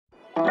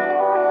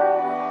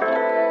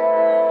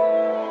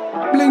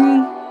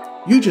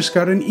you just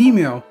got an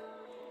email.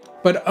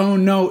 But oh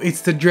no,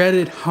 it's the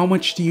dreaded "how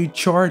much do you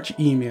charge"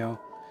 email.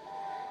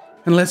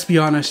 And let's be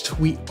honest,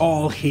 we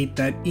all hate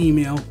that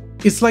email.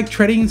 It's like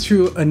treading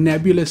through a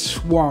nebulous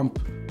swamp,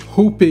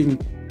 hoping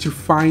to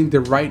find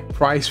the right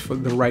price for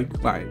the right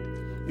client.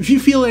 If you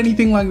feel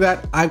anything like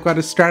that, I've got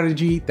a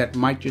strategy that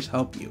might just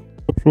help you.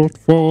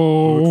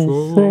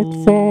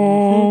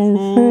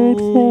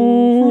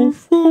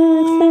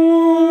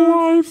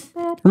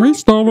 Can we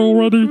start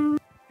already?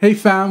 Hey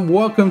fam,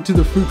 welcome to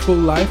The Fruitful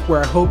Life,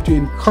 where I hope to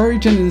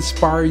encourage and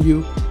inspire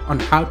you on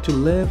how to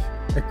live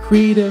a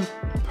creative,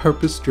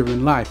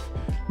 purpose-driven life.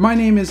 My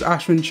name is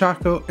Ashwin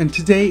Chako, and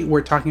today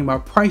we're talking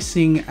about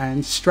pricing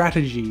and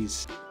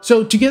strategies.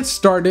 So to get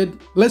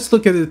started, let's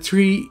look at the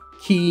three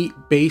key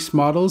base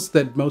models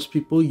that most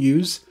people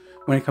use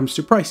when it comes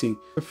to pricing.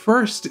 The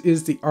first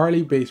is the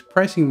hourly-based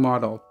pricing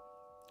model.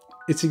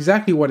 It's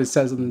exactly what it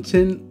says on the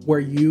tin, where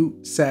you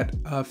set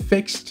a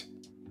fixed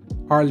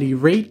hourly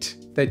rate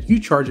that you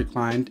charge a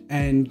client,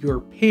 and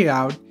your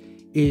payout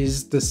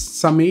is the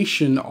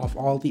summation of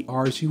all the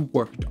hours you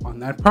worked on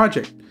that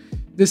project.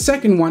 The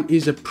second one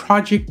is a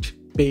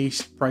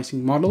project-based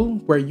pricing model,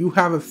 where you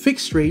have a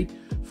fixed rate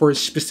for a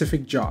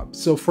specific job.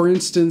 So for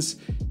instance,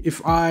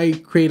 if I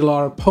create a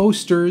lot of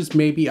posters,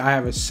 maybe I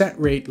have a set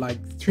rate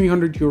like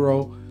 300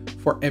 euro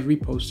for every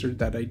poster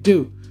that I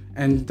do.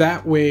 And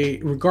that way,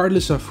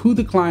 regardless of who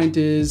the client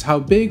is, how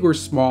big or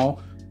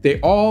small, they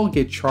all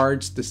get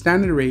charged the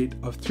standard rate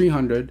of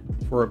 300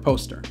 for a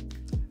poster.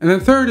 And the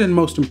third and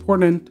most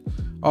important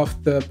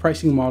of the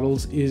pricing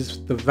models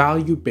is the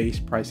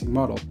value-based pricing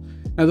model.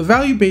 Now, the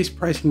value-based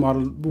pricing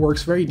model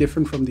works very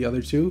different from the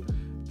other two.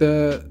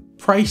 The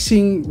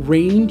pricing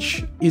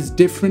range is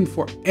different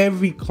for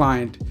every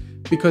client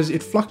because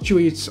it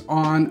fluctuates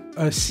on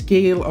a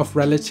scale of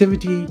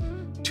relativity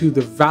to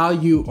the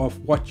value of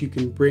what you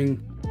can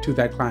bring to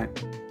that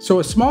client. So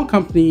a small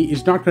company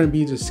is not going to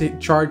be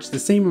charged the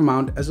same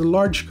amount as a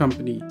large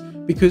company,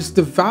 because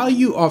the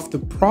value of the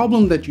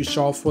problem that you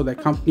solve for that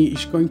company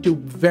is going to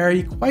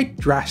vary quite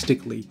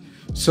drastically.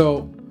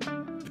 So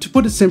to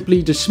put it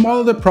simply, the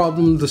smaller the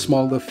problem, the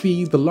smaller the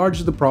fee; the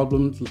larger the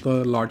problem,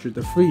 the larger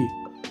the fee.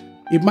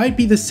 It might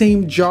be the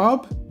same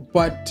job,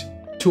 but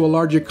to a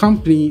larger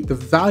company, the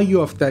value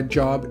of that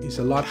job is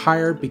a lot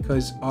higher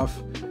because of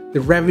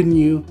the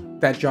revenue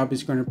that job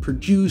is going to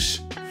produce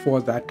for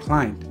that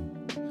client.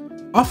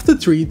 Of the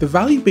three, the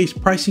value-based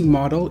pricing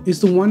model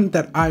is the one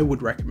that I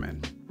would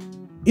recommend.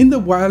 In the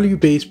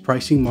value-based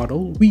pricing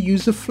model, we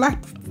use a flat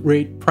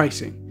rate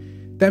pricing.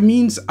 That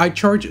means I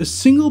charge a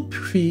single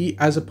fee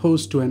as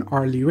opposed to an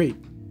hourly rate.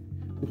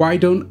 Why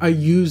don't I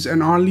use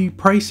an hourly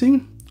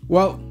pricing?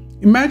 Well,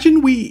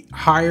 imagine we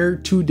hire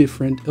two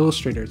different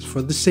illustrators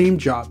for the same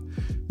job,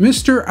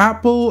 Mr.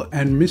 Apple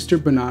and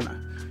Mr. Banana.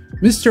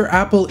 Mr.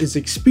 Apple is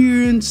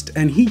experienced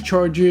and he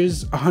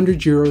charges 100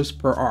 euros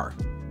per hour.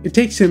 It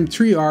takes him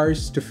 3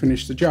 hours to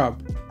finish the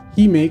job.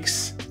 He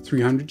makes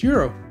 300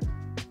 euro.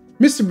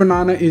 Mr.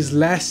 Banana is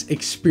less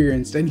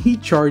experienced and he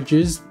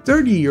charges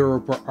 30 euro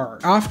per hour.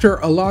 After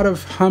a lot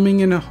of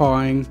humming and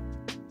hawing,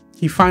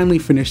 he finally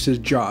finished his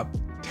job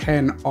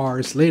 10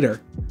 hours later.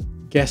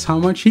 Guess how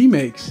much he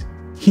makes?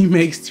 He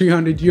makes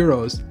 300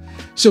 euros.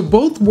 So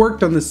both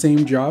worked on the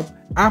same job.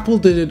 Apple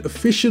did it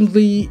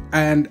efficiently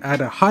and at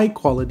a high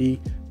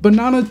quality.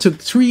 Banana took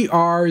 3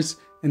 hours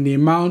and the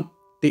amount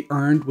they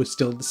earned was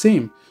still the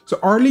same. So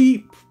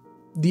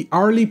the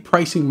hourly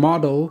pricing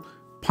model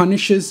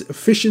punishes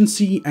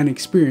efficiency and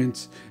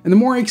experience. And the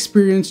more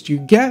experienced you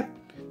get,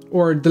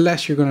 or the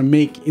less you're going to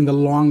make in the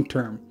long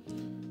term.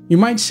 You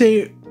might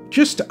say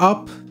just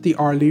up the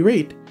hourly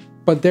rate,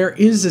 but there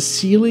is a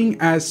ceiling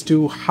as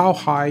to how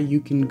high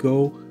you can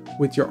go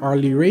with your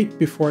hourly rate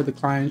before the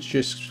client's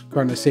just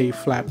going to say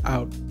flat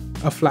out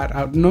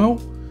no,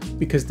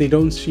 because they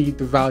don't see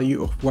the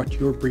value of what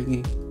you're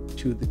bringing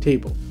to the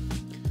table.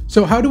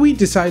 So how do we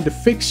decide the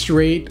fixed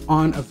rate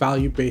on a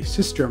value-based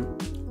system?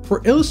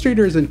 For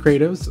illustrators and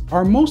creatives,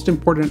 our most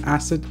important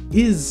asset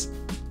is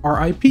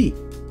our IP.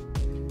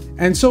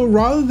 And so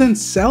rather than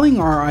selling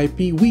our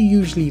IP, we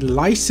usually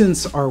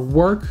license our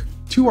work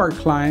to our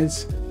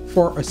clients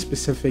for a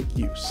specific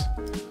use.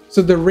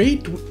 So the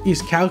rate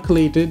is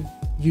calculated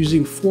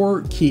using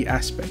 4 key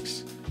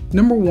aspects.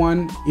 Number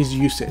 1 is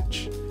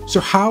usage. So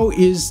how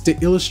is the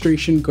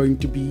illustration going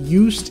to be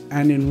used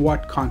and in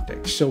what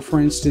context? So for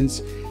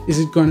instance, is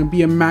it going to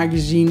be a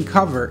magazine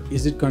cover?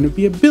 Is it going to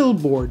be a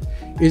billboard?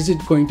 Is it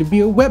going to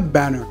be a web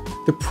banner?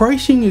 The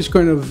pricing is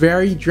going to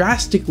vary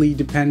drastically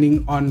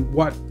depending on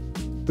what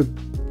the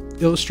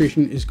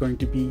illustration is going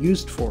to be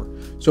used for.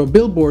 So a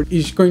billboard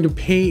is going to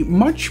pay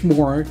much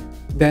more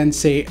than,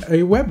 say,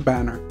 a web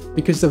banner,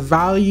 because the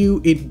value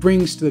it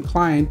brings to the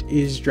client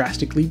is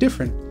drastically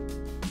different.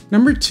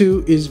 Number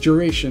 2 is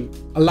duration.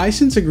 A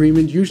license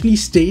agreement usually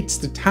states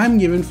the time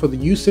given for the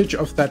usage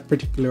of that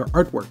particular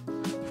artwork.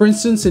 For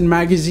instance, in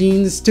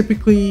magazines,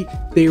 typically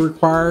they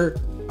require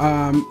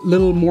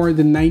little more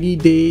than 90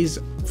 days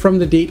from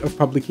the date of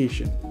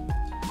publication.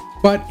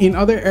 But in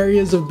other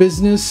areas of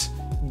business,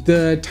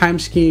 the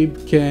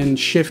timescape can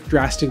shift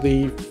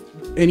drastically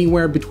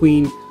anywhere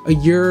between a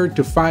year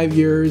to 5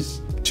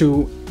 years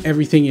to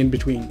everything in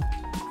between.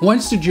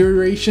 Once the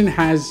duration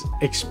has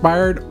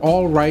expired,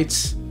 all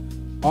rights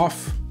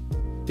of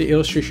the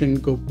illustration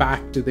go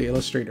back to the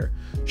illustrator.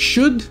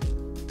 Should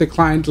the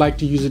client like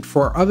to use it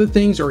for other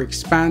things or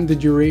expand the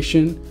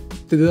duration,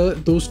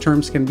 those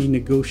terms can be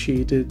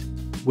negotiated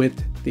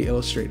with the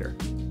illustrator.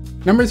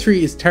 Number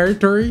 3 is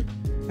territory,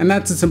 and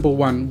that's a simple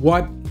one.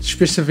 What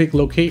specific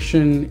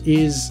location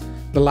is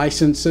the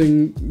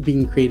licensing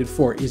being created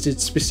for? Is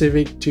it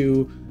specific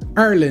to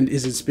Ireland?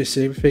 Is it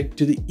specific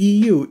to the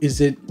EU?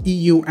 Is it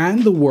EU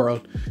and the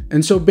world?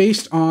 And so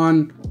based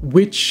on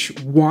which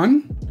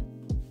one,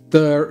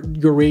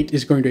 your rate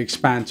is going to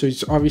expand. So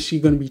it's obviously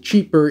going to be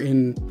cheaper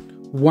in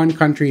one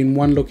country, in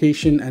one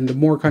location, and the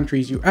more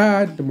countries you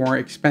add, the more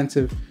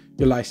expensive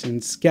your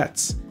license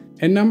gets.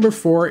 And number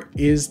 4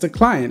 is the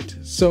client.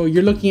 So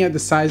you're looking at the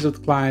size of the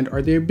client.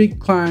 Are they a big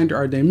client?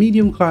 Are they a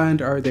medium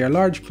client? Are they a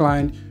large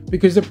client?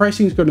 Because the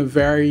pricing is going to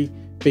vary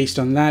based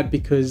on that,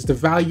 because the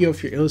value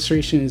of your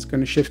illustration is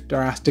going to shift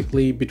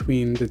drastically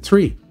between the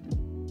 3.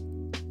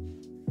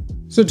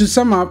 So to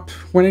sum up,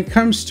 when it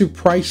comes to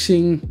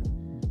pricing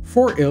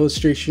for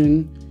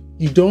illustration,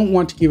 you don't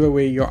want to give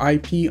away your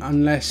IP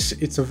unless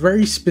it's a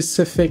very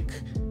specific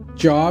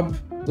job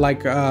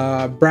like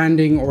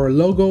branding or a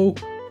logo,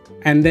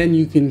 and then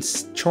you can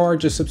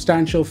charge a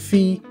substantial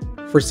fee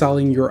for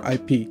selling your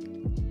IP.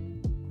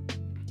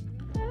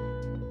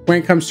 When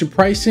it comes to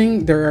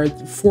pricing, there are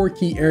 4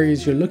 key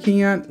areas you're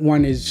looking at.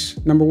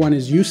 Number one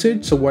is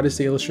usage. So what is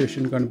the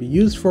illustration going to be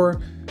used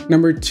for?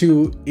 Number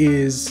 2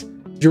 is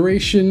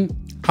duration.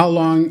 How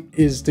long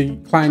is the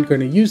client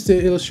going to use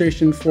the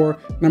illustration for?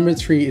 Number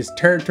 3 is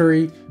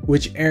territory.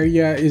 Which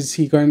area is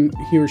he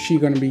or she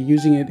going to be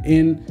using it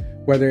in?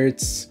 Whether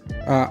it's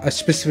a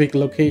specific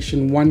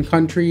location, one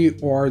country,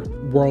 or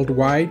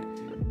worldwide.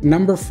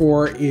 Number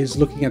 4 is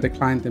looking at the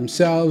client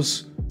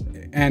themselves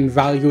and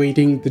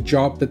evaluating the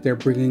job that they're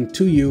bringing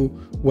to you,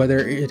 whether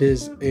it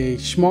is a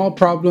small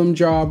problem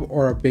job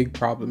or a big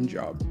problem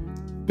job.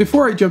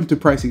 Before I jump to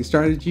pricing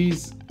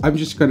strategies, I'm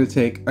just going to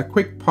take a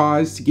quick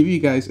pause to give you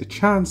guys a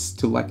chance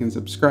to like and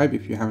subscribe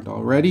if you haven't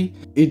already.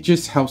 It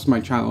just helps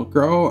my channel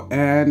grow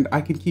and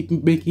I can keep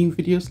making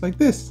videos like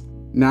this.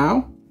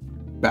 Now,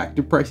 back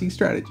to pricing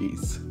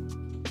strategies.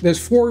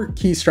 There's 4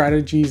 key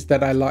strategies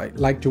that I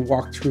like to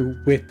walk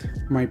through with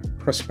my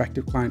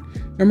prospective client.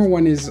 Number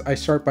 1 is I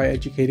start by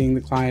educating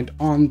the client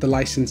on the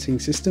licensing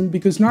system,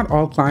 because not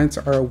all clients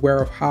are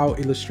aware of how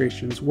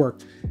illustrations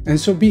work. And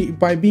so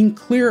by being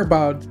clear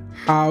about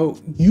how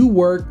you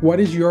work, what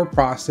is your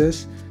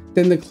process,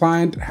 then the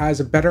client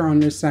has a better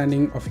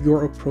understanding of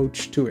your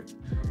approach to it.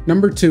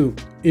 Number 2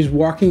 is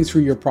walking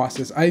through your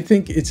process. I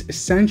think it's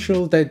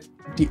essential that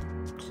the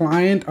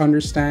client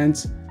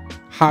understands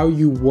how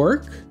you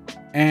work,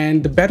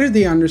 and the better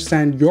they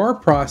understand your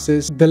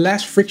process, the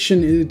less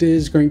friction it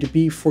is going to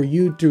be for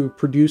you to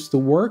produce the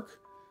work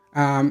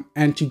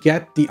and to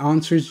get the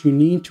answers you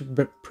need to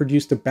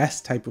produce the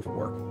best type of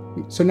work.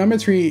 So number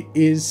 3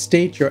 is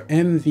state your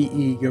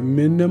MVE, your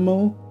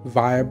minimal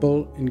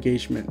viable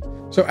engagement.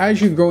 So as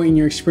you grow in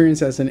your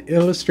experience as an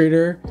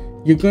illustrator,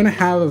 you're going to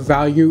have a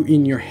value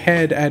in your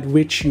head at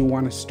which you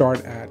want to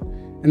start at.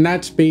 And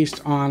that's based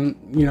on,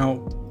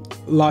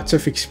 lots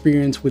of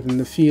experience within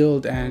the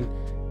field and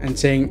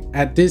saying,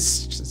 at this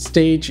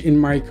stage in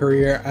my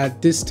career,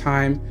 at this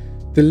time,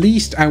 the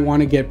least I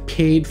want to get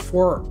paid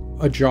for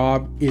a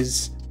job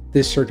is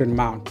this certain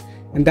amount.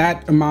 And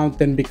that amount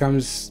then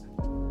becomes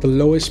the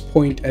lowest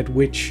point at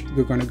which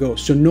you're going to go.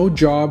 So no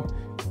job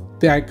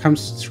that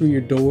comes through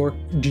your door,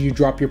 do you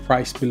drop your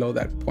price below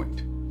that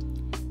point.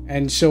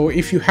 And so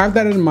if you have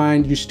that in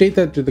mind, you state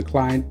that to the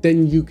client,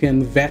 then you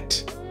can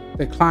vet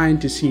the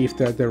client to see if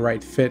they're the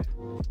right fit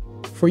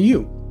for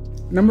you.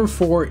 Number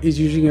 4 is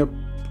using a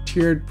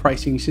tiered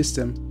pricing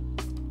system.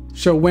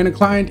 So when a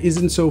client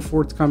isn't so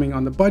forthcoming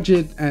on the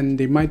budget and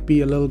they might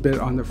be a little bit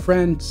on the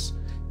fence,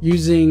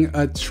 using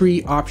a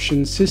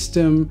 3-option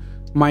system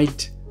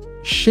might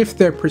shift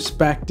their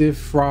perspective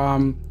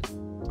from,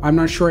 I'm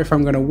not sure if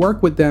I'm going to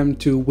work with them,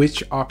 to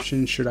which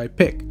option should I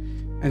pick.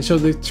 And so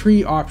the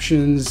 3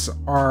 options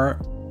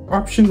are,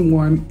 option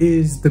 1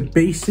 is the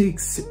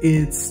basics.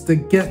 It's the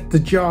get the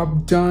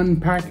job done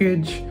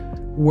package,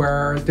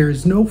 where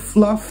there's no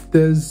fluff,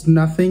 there's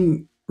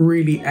nothing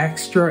really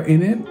extra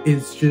in it.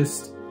 It's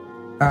just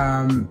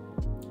the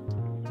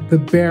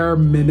bare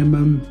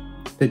minimum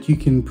that you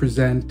can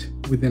present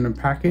within a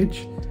package.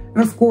 And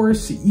of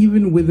course,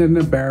 even within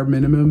a bare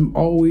minimum,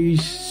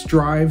 always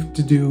strive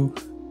to do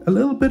a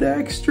little bit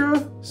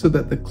extra so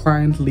that the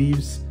client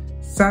leaves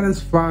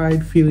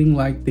satisfied, feeling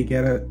like they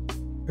get a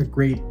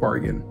great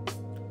bargain.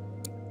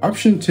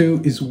 Option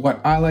 2 is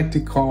what I like to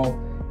call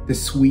the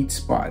sweet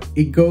spot.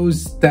 It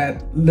goes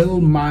that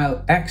little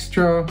mile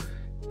extra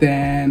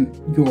than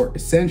your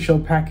essential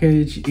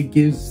package. It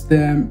gives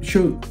them,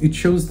 it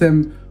shows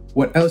them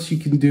what else you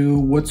can do,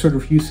 what sort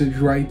of usage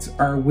rights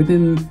are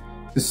within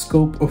the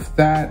scope of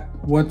that,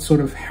 what sort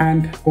of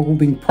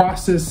hand-holding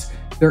process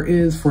there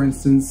is. For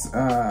instance,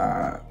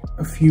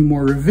 A few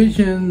more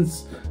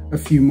revisions, a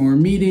few more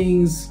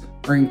meetings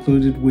are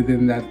included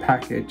within that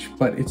package,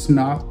 but it's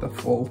not the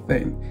full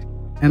thing.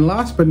 And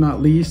last but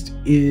not least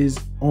is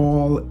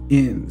all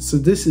in. So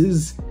this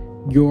is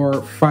your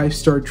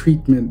 5-star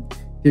treatment.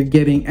 They're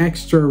getting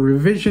extra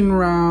revision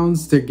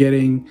rounds, they're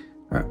getting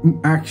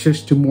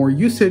access to more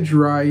usage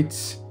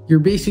rights. You're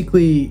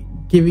basically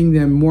giving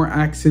them more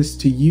access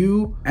to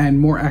you and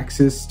more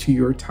access to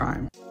your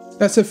time.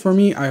 That's it for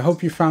me. I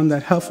hope you found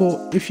that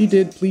helpful. If you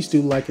did, please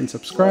do like and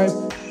subscribe,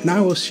 and I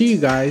will see you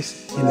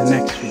guys in the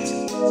next video.